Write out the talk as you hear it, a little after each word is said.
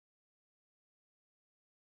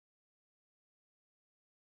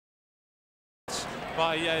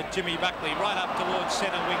by Jimmy Buckley, right up towards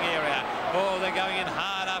centre wing area. Oh, they're going in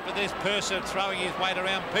hard after this. Purser throwing his weight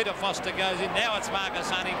around. Peter Foster goes in. Now it's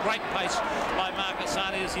Marchesani. Great pace by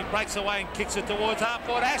Marchesani as he breaks away and kicks it towards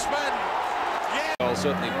half-forward. Ashman! Yeah! Well,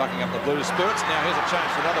 certainly bucking up the Blues spirits. Now here's a chance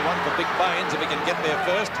for another one for Big Baines if he can get there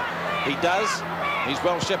first. He does. He's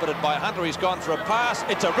well shepherded by Hunter. He's gone for a pass.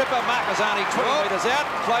 It's a ripper. Marchesani 20 metres out.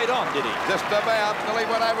 Played on, did he? Just about. Nearly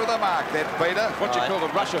went over the mark then, Peter. What you call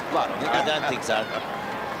a rush of blood? I don't think so.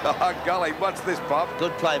 Oh, golly, what's this, Bob?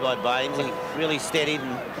 Good play by Baines. He really steadied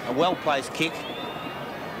and a well-placed kick.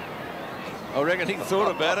 I reckon he thought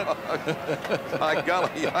about it. Oh,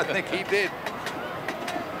 golly, I think he did.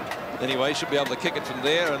 Anyway, he should be able to kick it from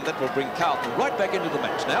there, and that will bring Carlton right back into the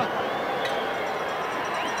match now.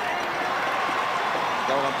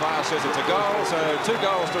 Goal umpire says it's a goal, so 2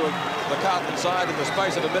 goals to the Carlton side in the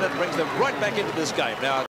space of a minute brings them right back into this game. Now,